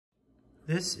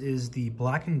This is the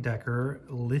Black & Decker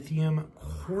lithium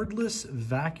cordless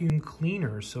vacuum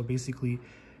cleaner. So basically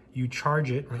you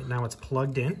charge it, right now it's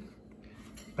plugged in,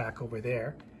 back over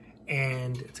there,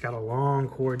 and it's got a long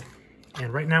cord,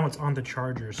 and right now it's on the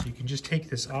charger. So you can just take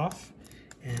this off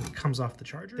and it comes off the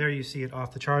charger. There you see it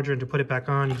off the charger, and to put it back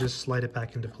on, you just slide it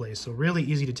back into place. So really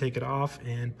easy to take it off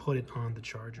and put it on the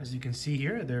charger. As you can see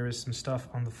here, there is some stuff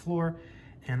on the floor,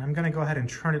 and I'm gonna go ahead and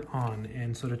turn it on.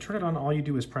 And so to turn it on, all you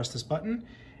do is press this button.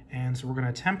 And so we're gonna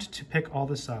attempt to pick all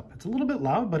this up. It's a little bit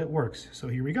loud, but it works. So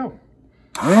here we go.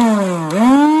 And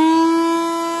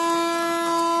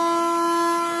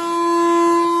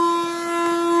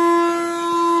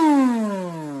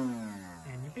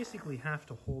you basically have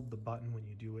to hold the button when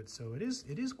you do it. So it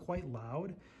is quite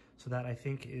loud. So that I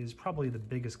think is probably the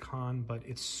biggest con, but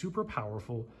it's super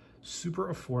powerful,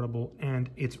 super affordable,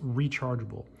 and it's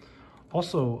rechargeable.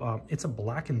 Also, it's a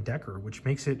Black & Decker, which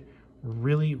makes it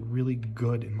really, really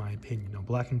good in my opinion. Now,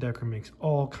 Black & Decker makes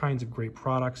all kinds of great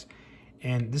products,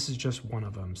 and this is just one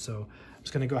of them. So I'm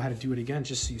just gonna go ahead and do it again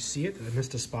just so you see it. I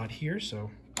missed a spot here,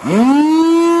 so.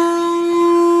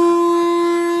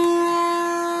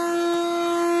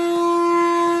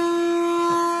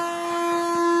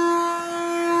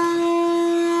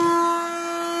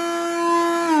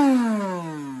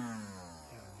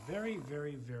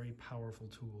 Very powerful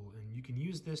tool, and you can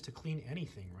use this to clean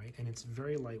anything, right? And it's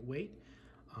very lightweight.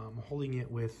 I'm holding it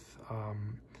with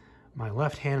my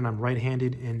left hand, and I'm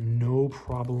right-handed, and no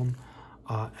problem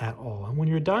at all. And when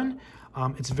you're done,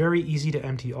 it's very easy to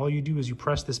empty. All you do is you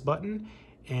press this button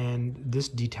and this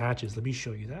detaches. Let me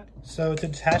show you that. So to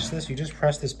detach this, you just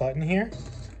press this button here.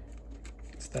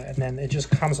 It's that, and then it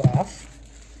just comes off,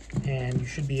 and you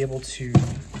should be able to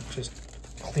just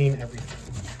clean everything.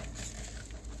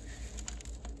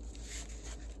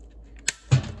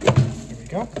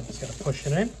 Go. Just gotta push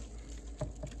it in.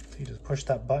 So you just push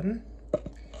that button,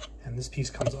 and this piece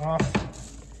comes off,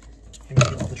 and you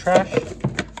get all the trash,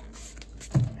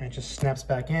 and it just snaps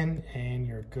back in, and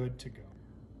you're good to go.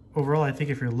 Overall, I think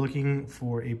if you're looking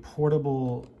for a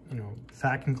portable,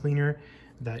 vacuum cleaner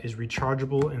that is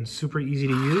rechargeable and super easy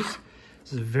to use,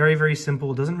 this is very, very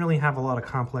simple. It doesn't really have a lot of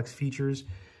complex features.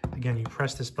 Again, you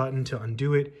press this button to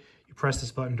undo it. You press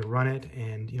this button to run it,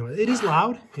 and it is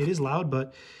loud,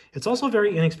 but it's also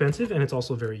very inexpensive, and it's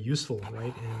also very useful,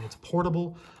 right? And it's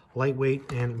portable,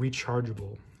 lightweight, and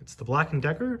rechargeable. It's the Black &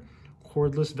 Decker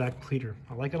cordless vacuum cleaner.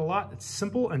 I like it a lot. It's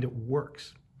simple and it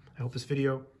works. I hope this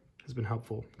video has been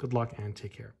helpful. Good luck and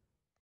take care.